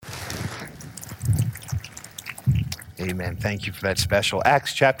Amen. Thank you for that special.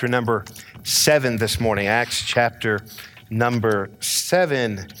 Acts chapter number 7 this morning. Acts chapter number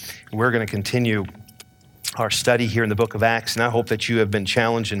 7. We're going to continue our study here in the book of Acts, and I hope that you have been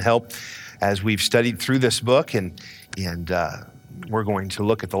challenged and helped as we've studied through this book, and we're going to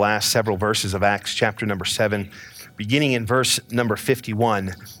look at the last several verses of Acts chapter number 7, beginning in verse number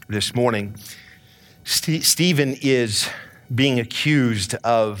 51 this morning. Stephen is being accused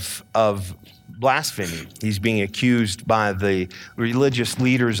of blasphemy. He's being accused by the religious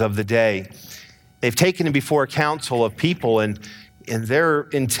leaders of the day. They've taken him before a council of people, and their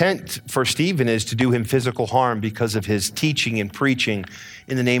intent for Stephen is to do him physical harm because of his teaching and preaching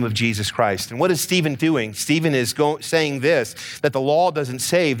in the name of Jesus Christ. And what is Stephen doing? Stephen is saying this, that the law doesn't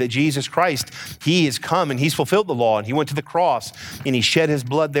save, that Jesus Christ, he has come and he's fulfilled the law, and he went to the cross and he shed his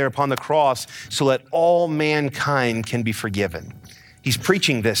blood there upon the cross so that all mankind can be forgiven. He's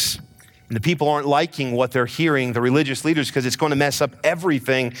preaching this, and the people aren't liking what they're hearing, the religious leaders, because it's going to mess up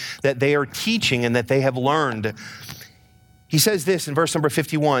everything that they are teaching and that they have learned. He says this in verse number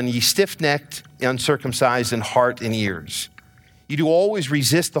 51, "Ye stiff-necked, uncircumcised in heart and ears. You do always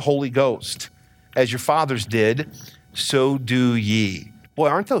resist the Holy Ghost. As your fathers did, so do ye." Boy,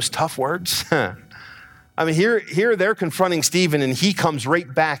 aren't those tough words? I mean, here they're confronting Stephen, and he comes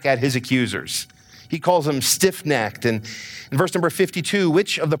right back at his accusers. He calls them stiff-necked. And in verse number 52,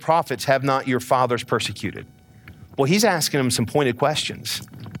 "Which of the prophets have not your fathers persecuted?" Well, he's asking them some pointed questions.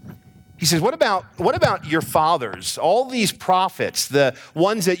 He says, what about your fathers? All these prophets, the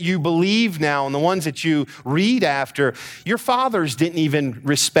ones that you believe now and the ones that you read after, your fathers didn't even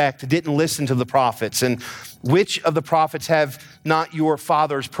respect, didn't listen to the prophets. And which of the prophets have not your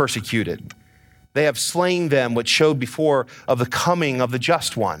fathers persecuted? They have slain them, which showed before of the coming of the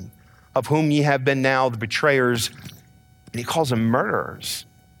just one, of whom ye have been now the betrayers. And he calls them murderers.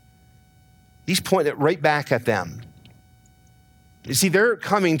 He's pointing it right back at them. You see, they're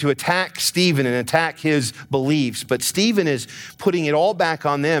coming to attack Stephen and attack his beliefs, but Stephen is putting it all back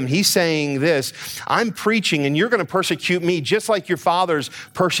on them. He's saying this, I'm preaching and you're going to persecute me just like your fathers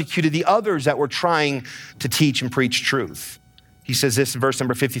persecuted the others that were trying to teach and preach truth. He says this in verse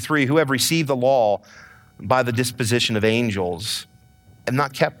number 53, "Who have received the law by the disposition of angels and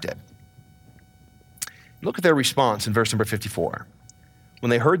not kept it." Look at their response in verse number 54. "When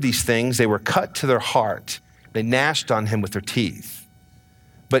they heard these things, they were cut to their heart. They gnashed on him with their teeth.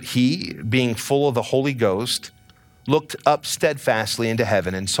 But he, being full of the Holy Ghost, looked up steadfastly into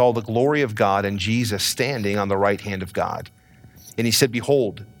heaven and saw the glory of God and Jesus standing on the right hand of God. And he said,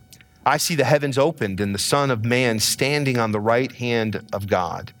 Behold, I see the heavens opened and the Son of Man standing on the right hand of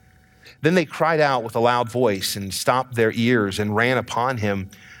God. Then they cried out with a loud voice and stopped their ears and ran upon him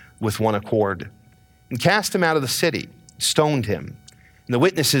with one accord and cast him out of the city, stoned him. And the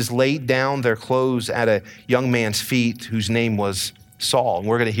witnesses laid down their clothes at a young man's feet whose name was Saul." And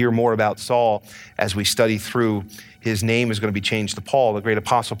we're going to hear more about Saul as we study through. His name is going to be changed to Paul, the great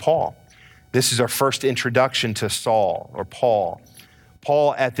apostle Paul. This is our first introduction to Saul or Paul.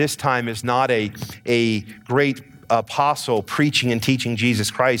 Paul at this time is not a great apostle preaching and teaching Jesus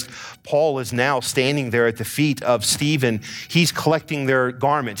Christ. Paul is now standing there at the feet of Stephen. He's collecting their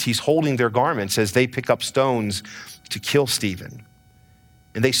garments. He's holding their garments as they pick up stones to kill Stephen.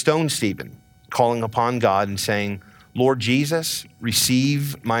 And they stoned Stephen, calling upon God and saying, "Lord Jesus,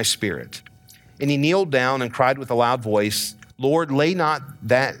 receive my spirit." And he kneeled down and cried with a loud voice, "Lord, lay not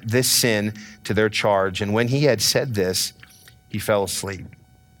this sin to their charge." And when he had said this, he fell asleep.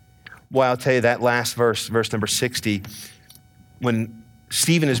 Well, I'll tell you that last verse, verse number 60, when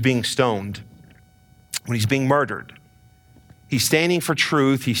Stephen is being stoned, when he's being murdered, he's standing for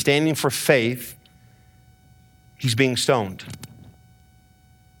truth, he's standing for faith, he's being stoned.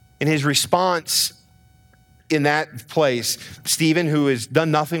 And his response in that place, Stephen, who has done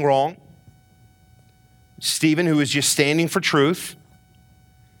nothing wrong, Stephen, who is just standing for truth,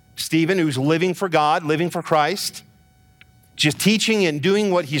 Stephen, who's living for God, living for Christ, just teaching and doing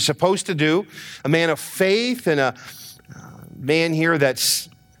what he's supposed to do, a man of faith and a man here that's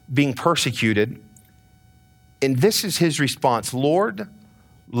being persecuted. And this is his response, "Lord,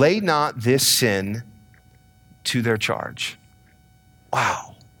 lay not this sin to their charge." Wow.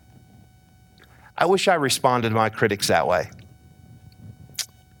 I wish I responded to my critics that way.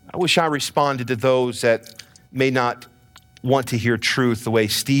 I wish I responded to those that may not want to hear truth the way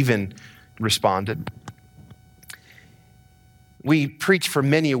Stephen responded. We preached for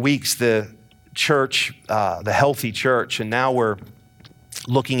many weeks the church, the healthy church, and now we're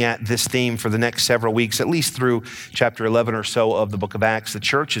looking at this theme for the next several weeks, at least through chapter 11 or so of the book of Acts. The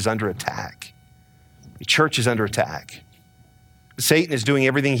church is under attack. The church is under attack. Satan is doing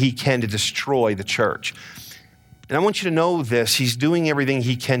everything he can to destroy the church. And I want you to know this, he's doing everything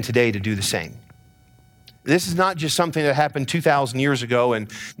he can today to do the same. This is not just something that happened 2,000 years ago and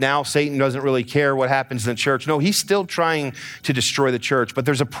now Satan doesn't really care what happens in the church. No, he's still trying to destroy the church. But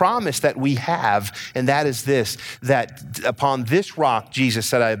there's a promise that we have, and that is this, that upon this rock, Jesus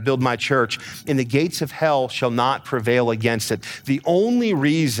said, I build my church, and the gates of hell shall not prevail against it. The only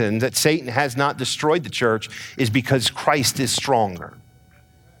reason that Satan has not destroyed the church is because Christ is stronger.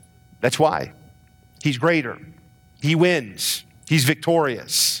 That's why. He's greater. He wins. He's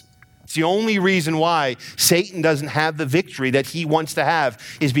victorious. It's the only reason why Satan doesn't have the victory that he wants to have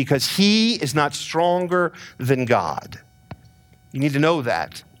is because he is not stronger than God. You need to know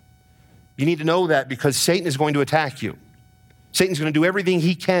that. You need to know that because Satan is going to attack you. Satan's going to do everything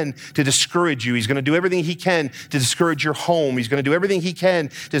he can to discourage you. He's going to do everything he can to discourage your home. He's going to do everything he can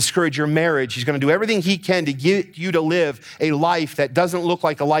to discourage your marriage. He's going to do everything he can to get you to live a life that doesn't look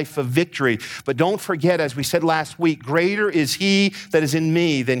like a life of victory. But don't forget, as we said last week, greater is he that is in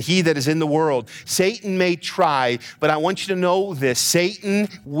me than he that is in the world. Satan may try, but I want you to know this. Satan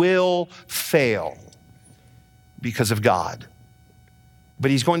will fail because of God.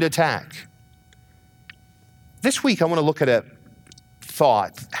 But he's going to attack. This week, I want to look at a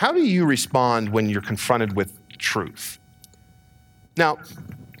thought. How do you respond when you're confronted with truth? Now,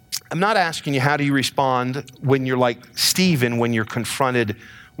 I'm not asking you how do you respond when you're like Stephen when you're confronted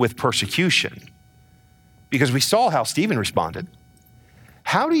with persecution, because we saw how Stephen responded.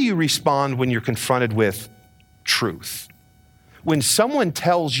 How do you respond when you're confronted with truth? When someone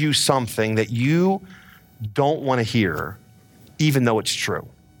tells you something that you don't want to hear, even though it's true.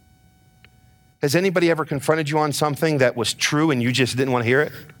 Has anybody ever confronted you on something that was true and you just didn't want to hear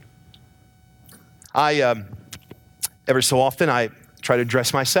it? Every so often, I try to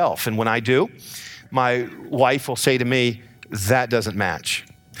dress myself. And when I do, my wife will say to me, that doesn't match.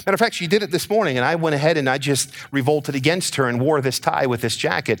 Matter of fact, she did it this morning, and I went ahead and I just revolted against her and wore this tie with this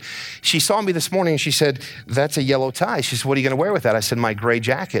jacket. She saw me this morning and she said, that's a yellow tie. She said, what are you going to wear with that? I said, my gray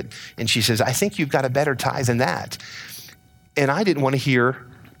jacket. And she says, I think you've got a better tie than that. And I didn't want to hear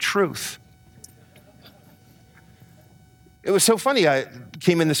truth. It was so funny. I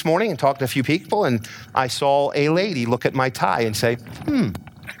came in this morning and talked to a few people, and I saw a lady look at my tie and say,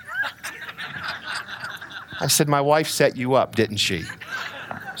 I said, my wife set you up, didn't she? She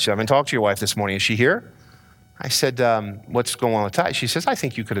said, I haven't talked to your wife this morning. Is she here? I said, what's going on with the tie? She says, I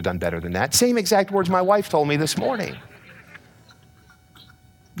think you could have done better than that. Same exact words my wife told me this morning.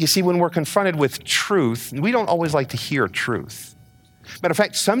 You see, when we're confronted with truth, we don't always like to hear truth. Matter of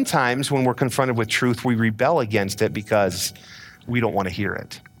fact, sometimes when we're confronted with truth, we rebel against it because we don't want to hear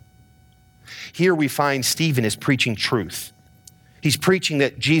it. Here we find Stephen is preaching truth. He's preaching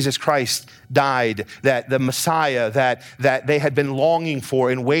that Jesus Christ died, that the Messiah that they had been longing for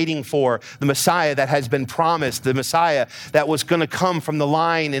and waiting for, the Messiah that has been promised, the Messiah that was going to come from the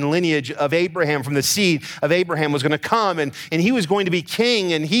line and lineage of Abraham, from the seed of Abraham was going to come, and he was going to be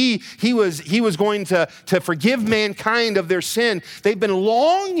king, and he was going to forgive mankind of their sin. They've been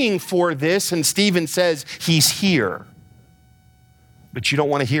longing for this, and Stephen says, he's here. But you don't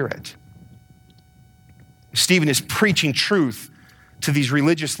want to hear it. Stephen is preaching truth to these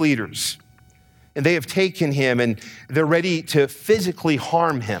religious leaders. And they have taken him and they're ready to physically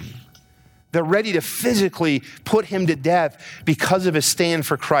harm him. They're ready to physically put him to death because of his stand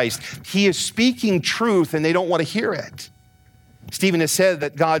for Christ. He is speaking truth and they don't want to hear it. Stephen has said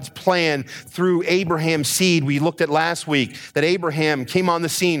that God's plan through Abraham's seed, we looked at last week, that Abraham came on the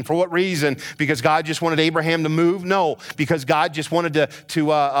scene. For what reason? Because God just wanted Abraham to move? No, because God just wanted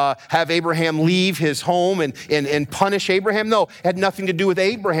to have Abraham leave his home and punish Abraham? No, it had nothing to do with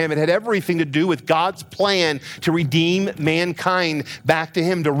Abraham. It had everything to do with God's plan to redeem mankind back to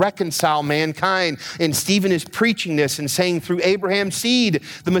him, to reconcile mankind. And Stephen is preaching this and saying through Abraham's seed,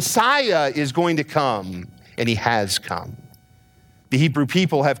 the Messiah is going to come, and he has come. The Hebrew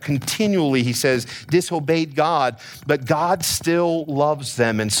people have continually, he says, disobeyed God, but God still loves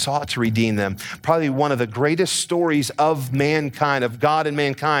them and sought to redeem them. Probably one of the greatest stories of mankind, of God and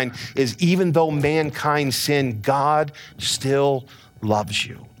mankind, is even though mankind sinned, God still loves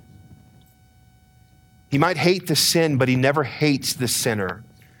you. He might hate the sin, but he never hates the sinner.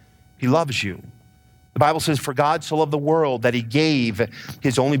 He loves you. The Bible says, for God so loved the world that he gave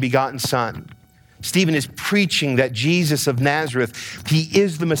his only begotten Son. Stephen is preaching that Jesus of Nazareth, he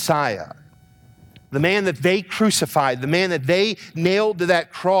is the Messiah. The man that they crucified, the man that they nailed to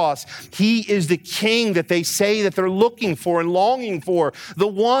that cross, he is the king that they say that they're looking for and longing for. The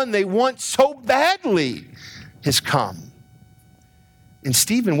one they want so badly has come. And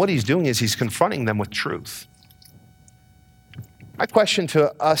Stephen, what he's doing is he's confronting them with truth. My question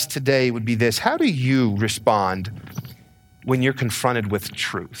to us today would be this: how do you respond when you're confronted with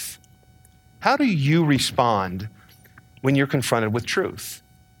truth? How do you respond when you're confronted with truth?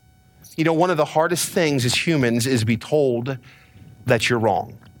 You know, one of the hardest things as humans is to be told that you're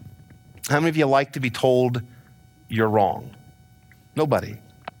wrong. How many of you like to be told you're wrong? Nobody.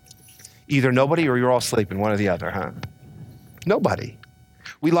 Either nobody or you're all sleeping, one or the other, huh? Nobody.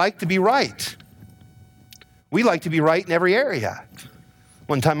 We like to be right. We like to be right in every area.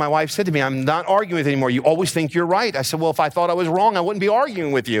 One time my wife said to me, I'm not arguing with you anymore. You always think you're right. I said, well, if I thought I was wrong, I wouldn't be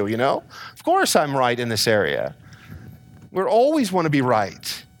arguing with you, you know? Of course I'm right in this area. We always want to be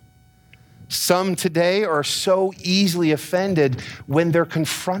right. Some today are so easily offended when they're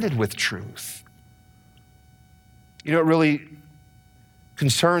confronted with truth. You know, it really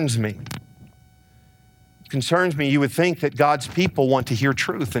concerns me. It concerns me. You would think that God's people want to hear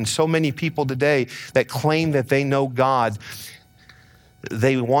truth, and so many people today that claim that they know God,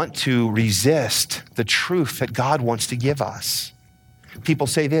 they want to resist the truth that God wants to give us. People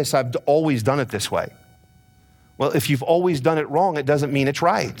say this: I've always done it this way. Well, if you've always done it wrong, it doesn't mean it's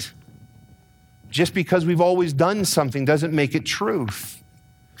right. Just because we've always done something doesn't make it truth.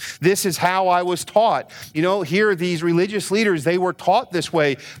 This is how I was taught. You know, here these religious leaders, they were taught this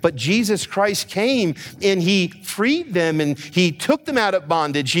way, but Jesus Christ came and he freed them and he took them out of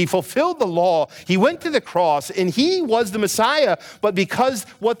bondage. He fulfilled the law. He went to the cross and he was the Messiah, but because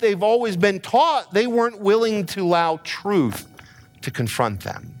what they've always been taught, they weren't willing to allow truth to confront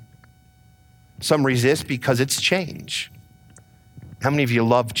them. Some resist because it's change. How many of you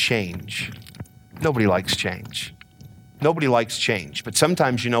love change? Nobody likes change. Nobody likes change. But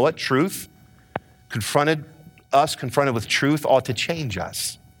sometimes, you know what? Truth, confronted with truth, ought to change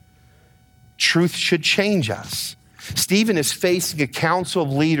us. Truth should change us. Stephen is facing a council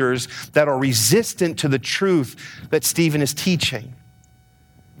of leaders that are resistant to the truth that Stephen is teaching.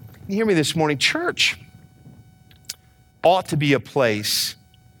 You hear me this morning? Church ought to be a place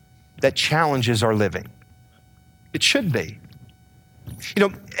that challenges our living. It should be. You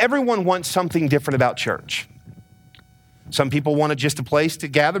know, everyone wants something different about church. Some people want just a place to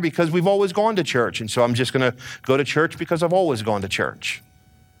gather because we've always gone to church, and so I'm just going to go to church because I've always gone to church.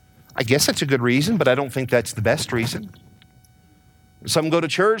 I guess that's a good reason, but I don't think that's the best reason. Some go to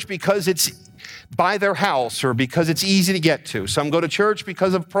church because it's by their house or because it's easy to get to. Some go to church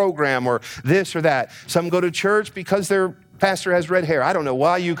because of program or this or that. Some go to church because their pastor has red hair. I don't know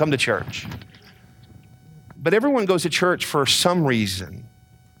why you come to church. But everyone goes to church for some reason.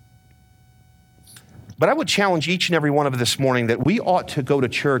 But I would challenge each and every one of us this morning that we ought to go to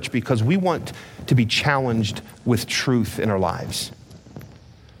church because we want to be challenged with truth in our lives.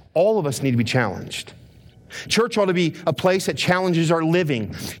 All of us need to be challenged. Church ought to be a place that challenges our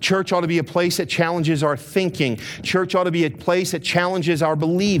living. Church ought to be a place that challenges our thinking. Church ought to be a place that challenges our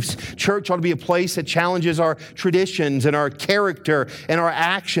beliefs. Church ought to be a place that challenges our traditions and our character and our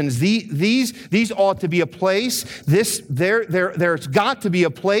actions. These ought to be a place. There's got to be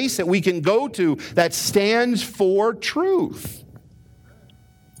a place that we can go to that stands for truth.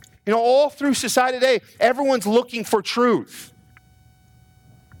 You know, all through society today, everyone's looking for truth.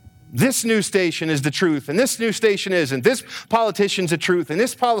 This news station is the truth, and this news station isn't. This politician's the truth, and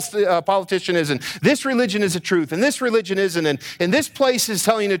this politician isn't. This religion is the truth, and this religion isn't. And this place is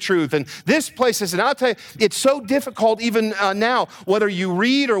telling the truth, and this place isn't. I'll tell you, it's so difficult even now, whether you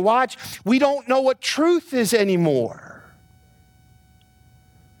read or watch, we don't know what truth is anymore.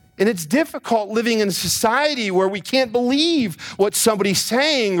 And it's difficult living in a society where we can't believe what somebody's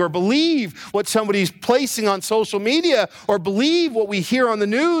saying or believe what somebody's placing on social media or believe what we hear on the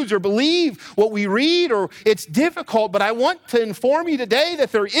news or believe what we read. Or it's difficult, but I want to inform you today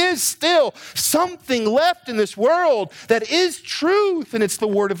that there is still something left in this world that is truth, and it's the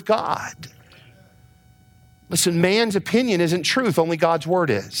Word of God. Listen, man's opinion isn't truth, only God's Word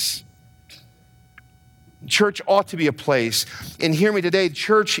is. Church ought to be a place, and hear me today,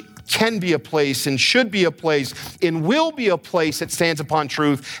 church can be a place and should be a place and will be a place that stands upon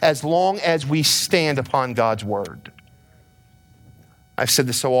truth as long as we stand upon God's Word. I've said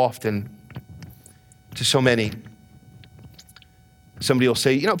this so often to so many. Somebody will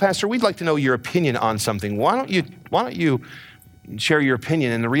say, you know, Pastor, we'd like to know your opinion on something. Why don't you share your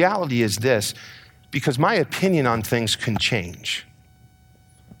opinion? And the reality is this, because my opinion on things can change,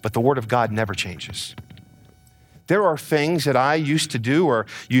 but the Word of God never changes. There are things that I used to do or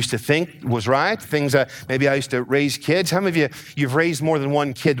used to think was right, things that maybe I used to raise kids. How many of you've raised more than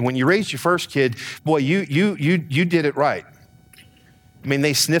one kid? When you raised your first kid, boy, you did it right. I mean,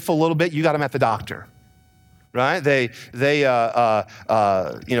 they sniff a little bit, you got them at the doctor. right? They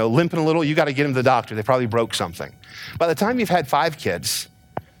limping a little, you got to get them to the doctor. They probably broke something. By the time you've had 5 kids,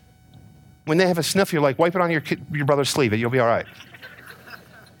 when they have a sniff, you're like, wipe it on your brother's sleeve, you'll be all right.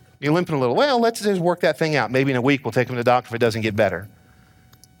 You're limping a little. Well, let's just work that thing out. Maybe in a week we'll take them to the doctor if it doesn't get better.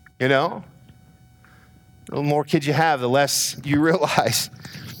 You know? The more kids you have, the less you realize.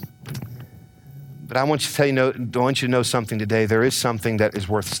 But I want you to know something today. There is something that is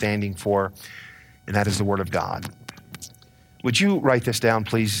worth standing for, and that is the Word of God. Would you write this down,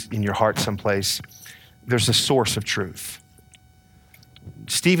 please, in your heart someplace? There's a source of truth.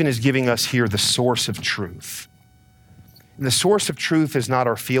 Stephen is giving us here the source of truth. And the source of truth is not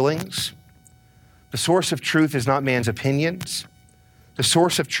our feelings. The source of truth is not man's opinions. The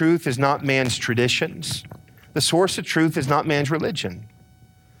source of truth is not man's traditions. The source of truth is not man's religion.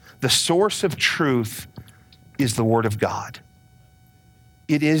 The source of truth is the Word of God.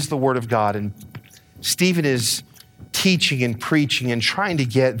 It is the Word of God. And Stephen is teaching and preaching and trying to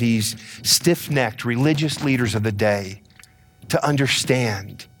get these stiff-necked religious leaders of the day to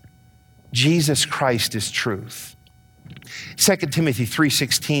understand Jesus Christ is truth. 2 Timothy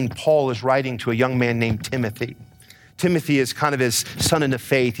 3:16, Paul is writing to a young man named Timothy. Timothy is kind of his son in the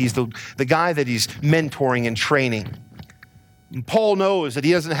faith. He's the guy that he's mentoring and training. And Paul knows that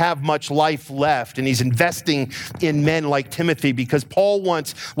he doesn't have much life left, and he's investing in men like Timothy because Paul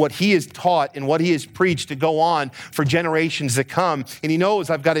wants what he has taught and what he has preached to go on for generations to come. And he knows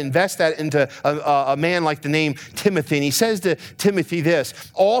I've got to invest that into a man like the name Timothy. And he says to Timothy this,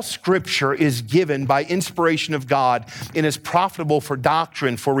 all scripture is given by inspiration of God and is profitable for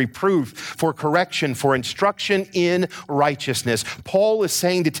doctrine, for reproof, for correction, for instruction in righteousness. Paul is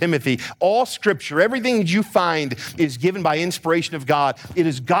saying to Timothy, all scripture, everything that you find is given by inspiration of God. It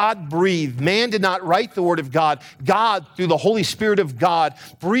is God-breathed. Man did not write the Word of God. God, through the Holy Spirit of God,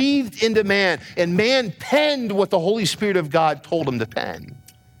 breathed into man, and man penned what the Holy Spirit of God told him to pen.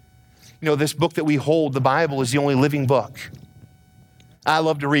 You know, this book that we hold, the Bible, is the only living book. I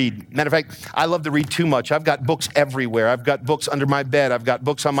love to read. Matter of fact, I love to read too much. I've got books everywhere. I've got books under my bed. I've got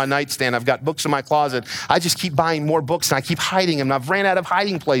books on my nightstand. I've got books in my closet. I just keep buying more books, and I keep hiding them. I've ran out of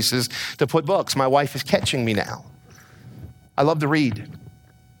hiding places to put books. My wife is catching me now. I love to read.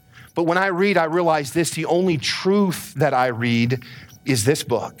 But when I read, I realize this, the only truth that I read is this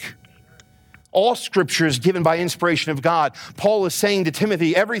book. All scripture is given by inspiration of God. Paul is saying to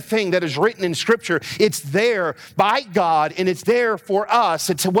Timothy, everything that is written in scripture, it's there by God and it's there for us.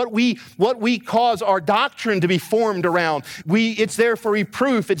 It's what we cause our doctrine to be formed around. It's there for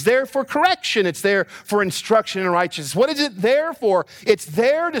reproof. It's there for correction. It's there for instruction in righteousness. What is it there for? It's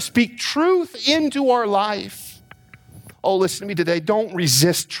there to speak truth into our life. Oh, listen to me today. Don't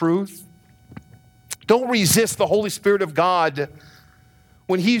resist truth. Don't resist the Holy Spirit of God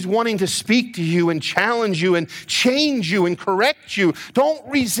when He's wanting to speak to you and challenge you and change you and correct you. Don't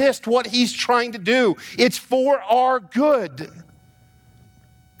resist what He's trying to do. It's for our good.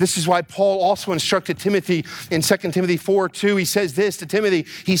 This is why Paul also instructed Timothy in 2 Timothy 4:2. He says this to Timothy.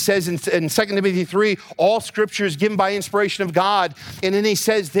 He says in 2 Timothy 3, all scripture is given by inspiration of God. And then he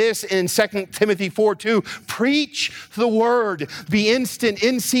says this in 2 Timothy 4:2, preach the word, be instant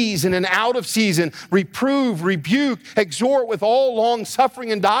in season and out of season, reprove, rebuke, exhort with all long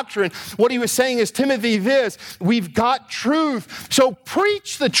suffering and doctrine. What he was saying is, Timothy, this, we've got truth, so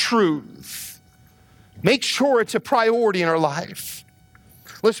preach the truth. Make sure it's a priority in our life.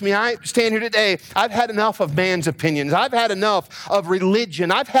 Listen to me, I stand here today. I've had enough of man's opinions. I've had enough of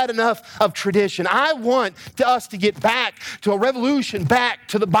religion. I've had enough of tradition. I want us to get back to a revolution, back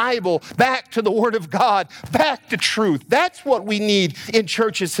to the Bible, back to the Word of God, back to truth. That's what we need in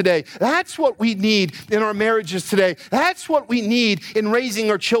churches today. That's what we need in our marriages today. That's what we need in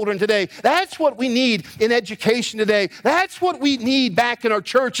raising our children today. That's what we need in education today. That's what we need back in our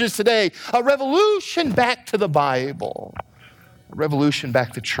churches today. A revolution back to the Bible. Revolution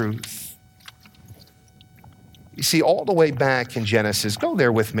back to truth. You see, all the way back in Genesis, go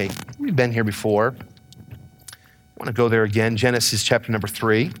there with me. We've been here before. I want to go there again. Genesis chapter number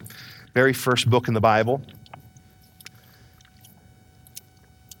 3, very first book in the Bible.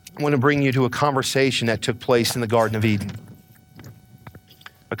 I want to bring you to a conversation that took place in the Garden of Eden.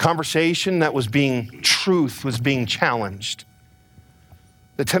 A conversation that truth was being challenged.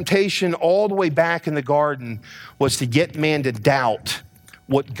 The temptation all the way back in the garden was to get man to doubt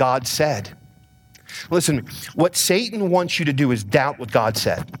what God said. Listen, what Satan wants you to do is doubt what God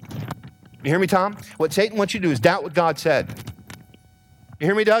said. You hear me, Tom? What Satan wants you to do is doubt what God said. You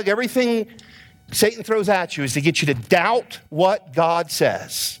hear me, Doug? Everything Satan throws at you is to get you to doubt what God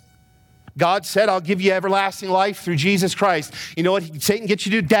says. God said, I'll give you everlasting life through Jesus Christ. You know what Satan gets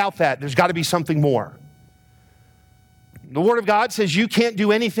you to do? Doubt that. There's got to be something more. The Word of God says you can't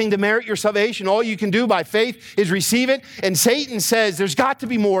do anything to merit your salvation. All you can do by faith is receive it. And Satan says there's got to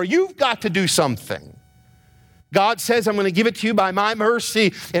be more. You've got to do something. God says, I'm going to give it to you by my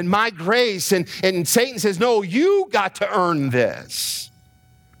mercy and my grace. And Satan says, no, you got to earn this.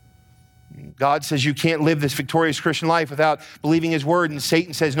 God says you can't live this victorious Christian life without believing his word. And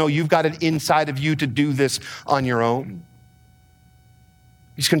Satan says, no, you've got it inside of you to do this on your own.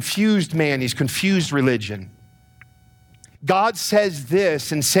 He's confused man. He's confused religion. God says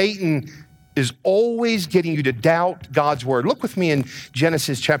this, and Satan is always getting you to doubt God's word. Look with me in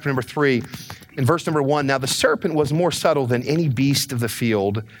Genesis chapter number 3, in verse number 1. Now the serpent was more subtle than any beast of the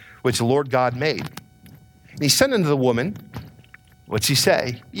field which the Lord God made. And he said unto the woman, what's he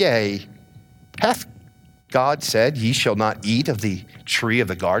say? Yea, hath God said, ye shall not eat of the tree of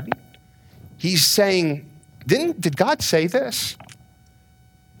the garden? He's saying, did God say this?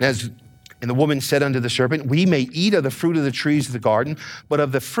 And the woman said unto the serpent, we may eat of the fruit of the trees of the garden, but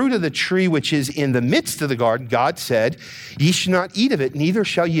of the fruit of the tree which is in the midst of the garden, God said, ye shall not eat of it, neither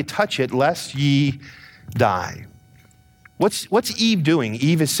shall ye touch it, lest ye die. What's Eve doing?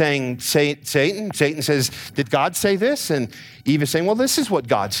 Eve is saying, Satan says, did God say this? And Eve is saying, well, this is what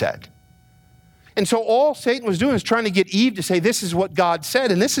God said. And so all Satan was doing is trying to get Eve to say, this is what God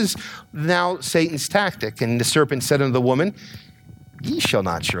said. And this is now Satan's tactic. And the serpent said unto the woman, ye shall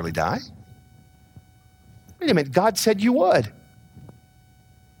not surely die. Wait a minute, God said you would.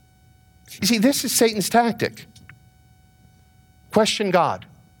 You see, this is Satan's tactic. Question God.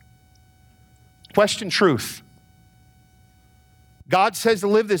 Question truth. God says to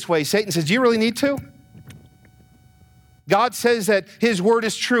live this way. Satan says, do you really need to? God says that his word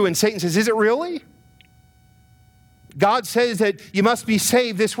is true, and Satan says, is it really? God says that you must be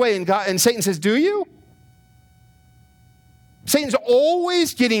saved this way, and Satan says, do you? Satan's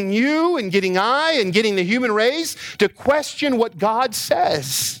always getting you and getting I and getting the human race to question what God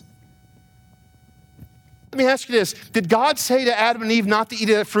says. Let me ask you this. Did God say to Adam and Eve not to eat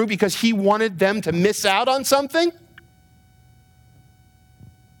of that fruit because he wanted them to miss out on something?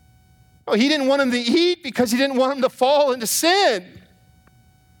 No, he didn't want them to eat because he didn't want them to fall into sin.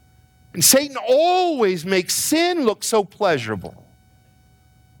 And Satan always makes sin look so pleasurable,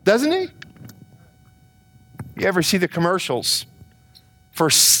 doesn't he? You ever see the commercials for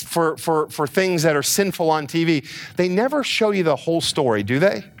things that are sinful on TV? They never show you the whole story, do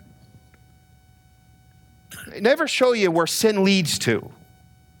they? They never show you where sin leads to.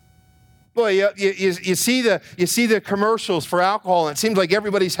 Boy, you see the commercials for alcohol, and it seems like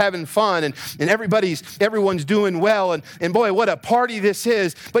everybody's having fun, and everyone's doing well, and boy, what a party this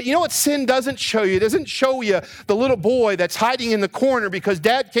is. But you know what sin doesn't show you? It doesn't show you the little boy that's hiding in the corner because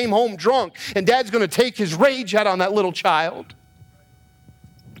dad came home drunk, and dad's going to take his rage out on that little child.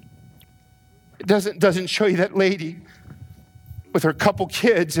 It doesn't show you that lady with her couple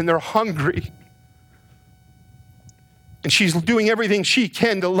kids, and they're hungry. And she's doing everything she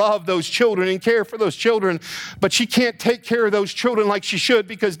can to love those children and care for those children, but she can't take care of those children like she should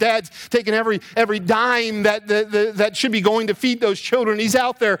because dad's taking every dime that should be going to feed those children. He's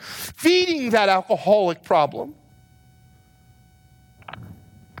out there feeding that alcoholic problem.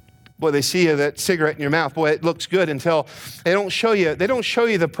 Boy, they see that cigarette in your mouth. Boy, it looks good until they don't show you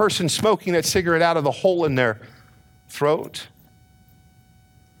the person smoking that cigarette out of the hole in their throat.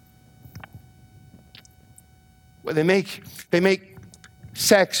 Well, they make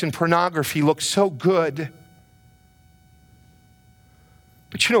sex and pornography look so good,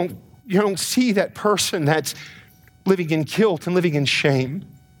 but you don't see that person that's living in guilt and living in shame.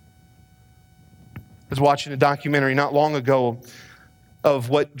 I was watching a documentary not long ago of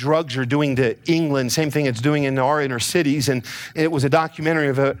what drugs are doing to England, same thing it's doing in our inner cities. And it was a documentary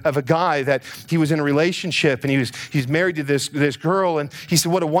of a guy that he was in a relationship, and he's married to this girl, and he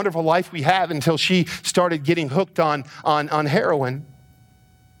said, what a wonderful life we have, until she started getting hooked on heroin.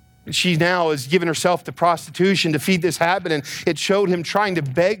 And she now is giving herself to prostitution to feed this habit, and it showed him trying to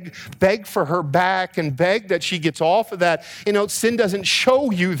beg for her back and beg that she gets off of that. You know, sin doesn't show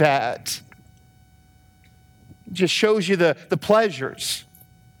you that. Just shows you the pleasures.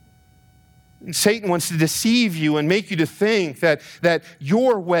 And Satan wants to deceive you and make you to think that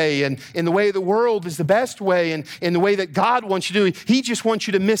your way and the way of the world is the best way, and in the way that God wants you to do. He just wants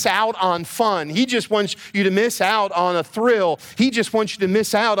you to miss out on fun. He just wants you to miss out on a thrill. He just wants you to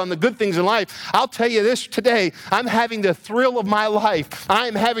miss out on the good things in life. I'll tell you this today, I'm having the thrill of my life.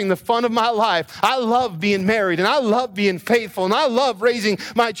 I'm having the fun of my life. I love being married, and I love being faithful, and I love raising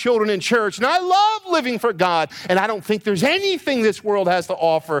my children in church, and I love living for God, and I don't think there's anything this world has to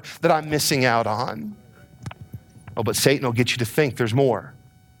offer that I'm missing out on. Oh, but Satan will get you to think there's more.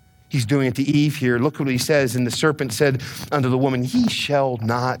 He's doing it to Eve here. Look what he says. And the serpent said unto the woman, ye shall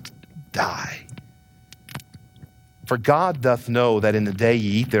not die. For God doth know that in the day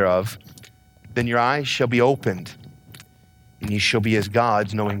ye eat thereof, then your eyes shall be opened, and ye shall be as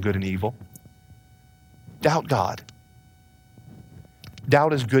gods, knowing good and evil. Doubt God.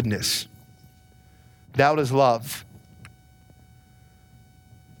 Doubt his goodness. Doubt his love.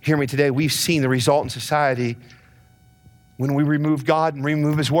 Hear me today, we've seen the result in society when we remove God and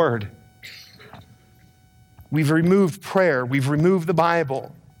remove his word. We've removed prayer. We've removed the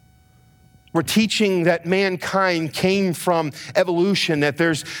Bible. We're teaching that mankind came from evolution, that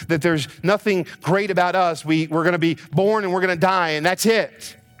there's nothing great about us. We're going to be born and we're going to die, and that's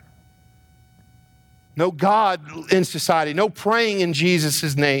it. No God in society, no praying in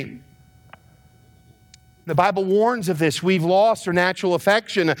Jesus' name. The Bible warns of this. We've lost our natural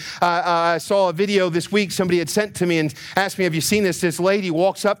affection. I saw a video this week somebody had sent to me and asked me, have you seen this? This lady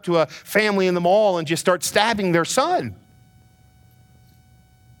walks up to a family in the mall and just starts stabbing their son.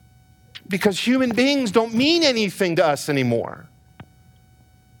 Because human beings don't mean anything to us anymore.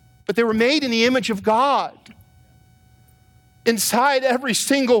 But they were made in the image of God. Inside every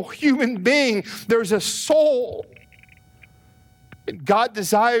single human being, there's a soul. And God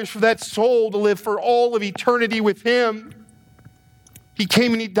desires for that soul to live for all of eternity with him. He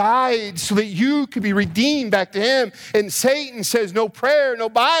came and he died so that you could be redeemed back to him. And Satan says, no prayer, no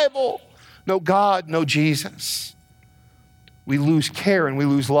Bible, no God, no Jesus. We lose care and we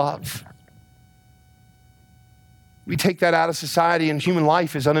lose love. We take that out of society and human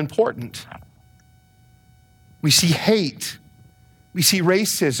life is unimportant. We see hate. We see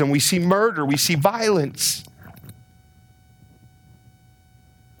racism. We see murder. We see violence.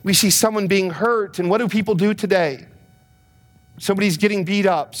 We see someone being hurt, and what do people do today? Somebody's getting beat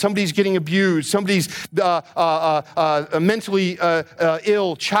up. Somebody's getting abused. Somebody's a mentally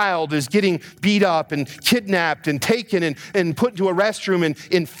ill child is getting beat up and kidnapped and taken and put into a restroom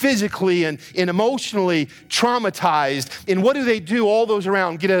and physically and emotionally traumatized. And what do? All those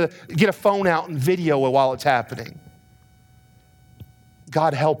around get a phone out and video while it's happening.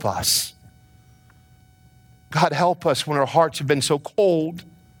 God help us. God help us when our hearts have been so cold.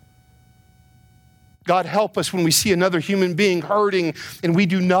 God help us when we see another human being hurting and we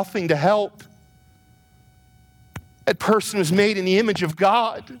do nothing to help. That person was made in the image of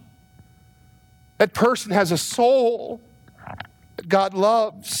God. That person has a soul that God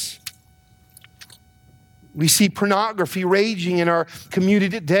loves. We see pornography raging in our community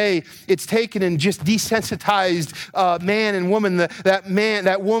today. It's taken and just desensitized man and woman.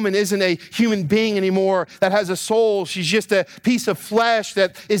 That woman isn't a human being anymore that has a soul. She's just a piece of flesh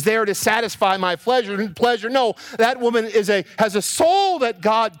that is there to satisfy my pleasure. No, that woman has a soul that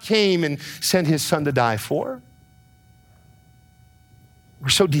God came and sent his son to die for. We're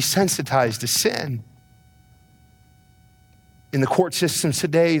so desensitized to sin. In the court systems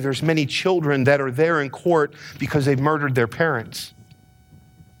today, there's many children that are there in court because they've murdered their parents.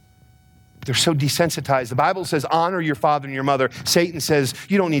 They're so desensitized. The Bible says, honor your father and your mother. Satan says,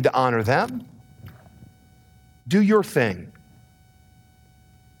 you don't need to honor them. Do your thing.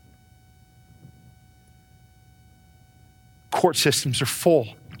 Court systems are full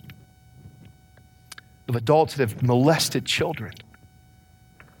of adults that have molested children.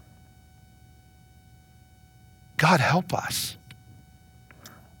 God help us.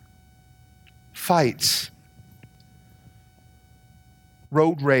 Fights,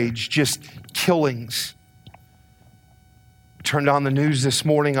 road rage, just killings. Turned on the news this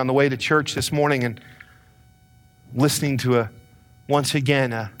morning on the way to church this morning and listening to once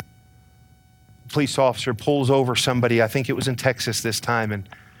again a police officer pulls over somebody, I think it was in Texas this time, and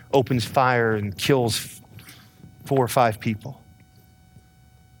opens fire and kills 4 or 5 people.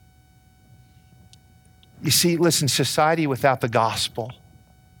 You see, listen, society without the gospel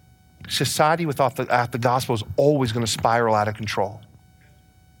without the gospel is always going to spiral out of control.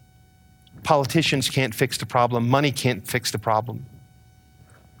 Politicians can't fix the problem. Money can't fix the problem.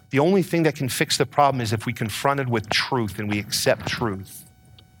 The only thing that can fix the problem is if we confront it with truth and we accept truth.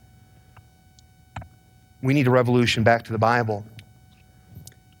 We need a revolution back to the Bible.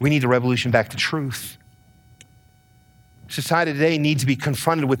 We need a revolution back to truth. Society today needs to be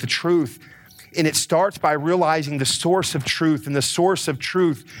confronted with the truth. And it starts by realizing the source of truth. And the source of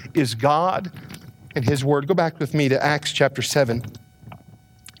truth is God and his word. Go back with me to Acts chapter 7.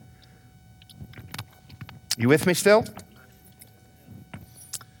 You with me still?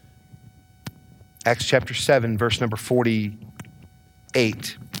 Acts chapter 7, verse number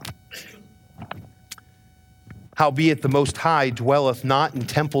 48. Howbeit the Most High dwelleth not in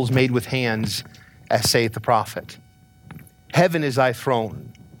temples made with hands, as saith the prophet. Heaven is thy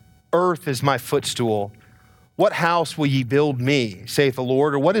throne. earth is my footstool. What house will ye build me, saith the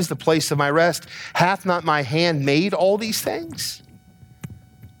Lord? Or what is the place of my rest? Hath not my hand made all these things?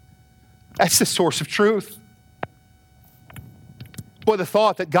 That's the source of truth. Boy, the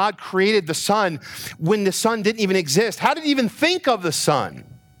thought that God created the sun when the sun didn't even exist. How did he even think of the sun?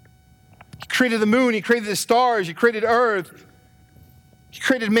 He created the moon, he created the stars, he created earth, he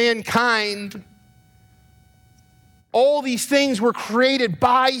created mankind. All these things were created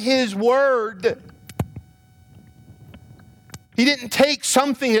by his word. He didn't take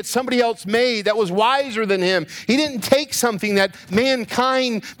something that somebody else made that was wiser than him. He didn't take something that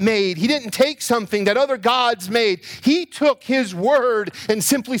mankind made. He didn't take something that other gods made. He took his word and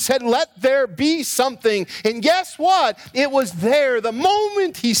simply said, let there be something. And guess what? It was there the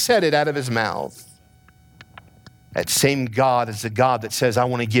moment he said it out of his mouth. That same God is the God that says, I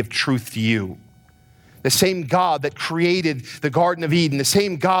want to give truth to you. The same God that created the Garden of Eden, the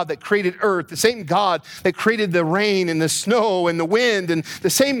same God that created earth, the same God that created the rain and the snow and the wind, and the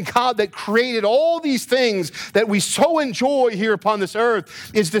same God that created all these things that we so enjoy here upon this earth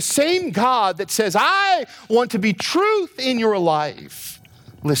is the same God that says, I want to be truth in your life.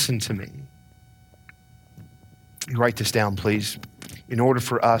 Listen to me. You write this down, please. In order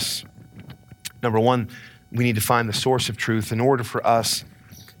for us, number one, we need to find the source of truth. In order for us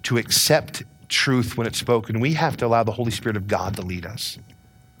to accept truth when it's spoken, we have to allow the Holy Spirit of God to lead us.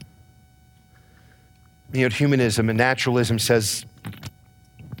 You know, humanism and naturalism says,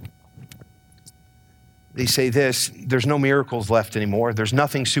 they say this, there's no miracles left anymore. There's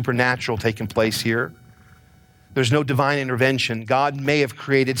nothing supernatural taking place here. There's no divine intervention. God may have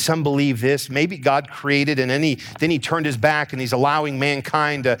created, some believe this, maybe God created and then he turned his back and he's allowing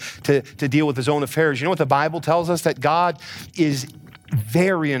mankind to deal with his own affairs. You know what the Bible tells us? That God is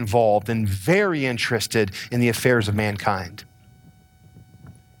very involved and very interested in the affairs of mankind.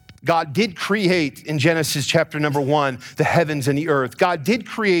 God did create in Genesis chapter number 1, the heavens and the earth. God did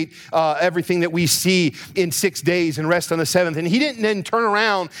create everything that we see in 6 days and rest on the seventh. And he didn't then turn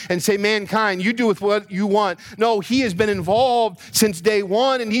around and say, mankind, you do with what you want. No, he has been involved since day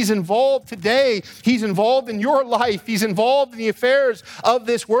one, and he's involved today. He's involved in your life. He's involved in the affairs of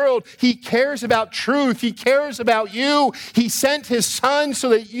this world. He cares about truth. He cares about you. He sent his son so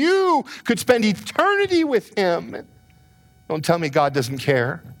that you could spend eternity with him. Don't tell me God doesn't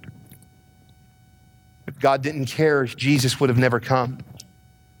care. If God didn't care, Jesus would have never come.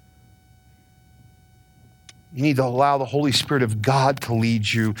 You need to allow the Holy Spirit of God to lead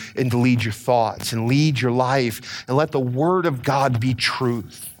you and to lead your thoughts and lead your life, and let the Word of God be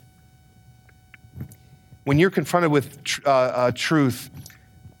truth. When you're confronted with truth,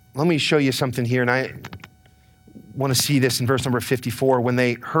 let me show you something here, and I want to see this in verse number 54. When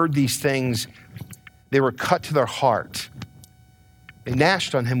they heard these things, they were cut to their heart. They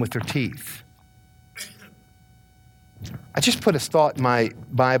gnashed on him with their teeth. I just put a thought in my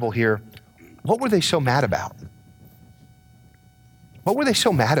Bible here. What were they so mad about? What were they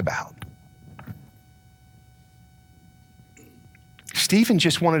so mad about? Stephen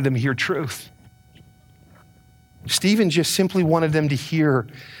just wanted them to hear truth. Stephen just simply wanted them to hear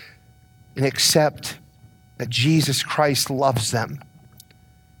and accept that Jesus Christ loves them.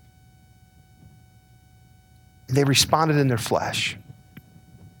 And they responded in their flesh.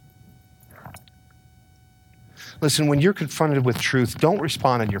 Listen, when you're confronted with truth, don't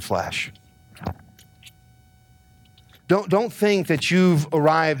respond in your flesh. Don't think that you've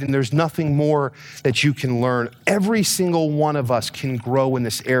arrived and there's nothing more that you can learn. Every single one of us can grow in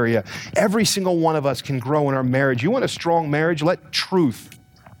this area. Every single one of us can grow in our marriage. You want a strong marriage? Let truth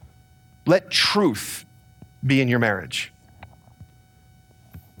be in your marriage.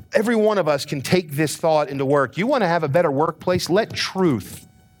 Every one of us can take this thought into work. You want to have a better workplace? Let truth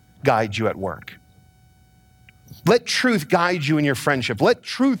guide you at work. Let truth guide you in your friendship. Let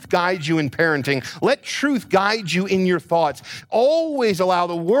truth guide you in parenting. Let truth guide you in your thoughts. Always allow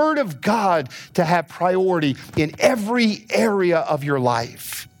the Word of God to have priority in every area of your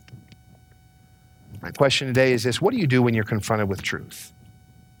life. My question today is this: what do you do when you're confronted with truth?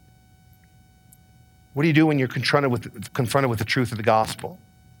 What do you do when you're confronted with the truth of the gospel?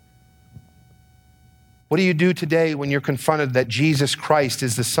 What do you do today when you're confronted that Jesus Christ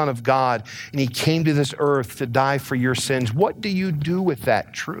is the Son of God and he came to this earth to die for your sins? What do you do with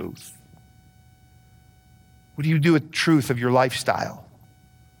that truth? What do you do with the truth of your lifestyle?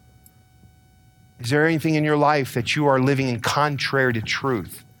 Is there anything in your life that you are living in contrary to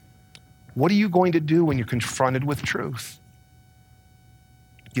truth? What are you going to do when you're confronted with truth?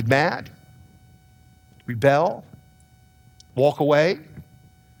 Get mad? Rebel? Walk away?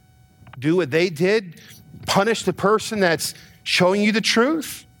 Do what they did? Punish the person that's showing you the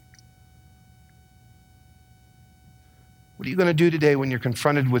truth? What are you going to do today when you're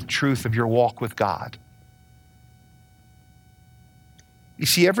confronted with truth of your walk with God? You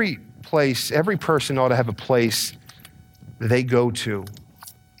see, every person ought to have a place that they go to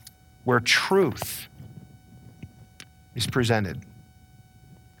where truth is presented.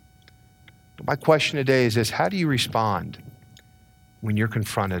 But my question today is this: how do you respond when you're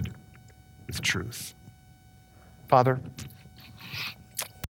confronted with truth? Father,